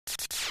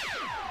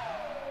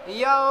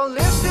Yo,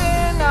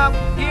 listen up,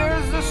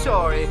 here's the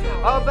story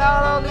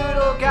about a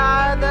little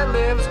guy that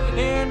lives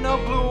in a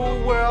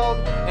blue world.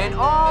 And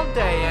all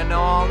day and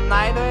all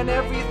night, and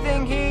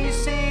everything he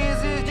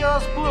sees is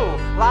just blue.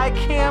 Like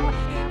him,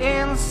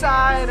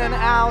 inside and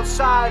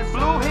outside.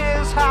 Blue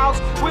his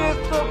house with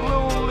a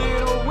blue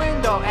little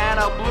window and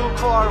a blue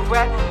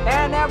Corvette.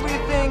 And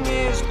everything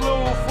is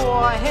blue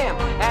for him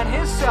and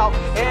himself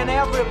and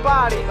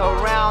everybody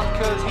around.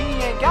 Cause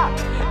he ain't got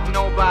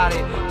nobody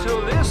to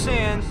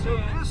listen.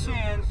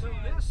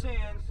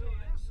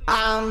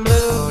 I'm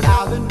blue,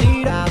 da ba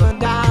dee, da ba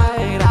da.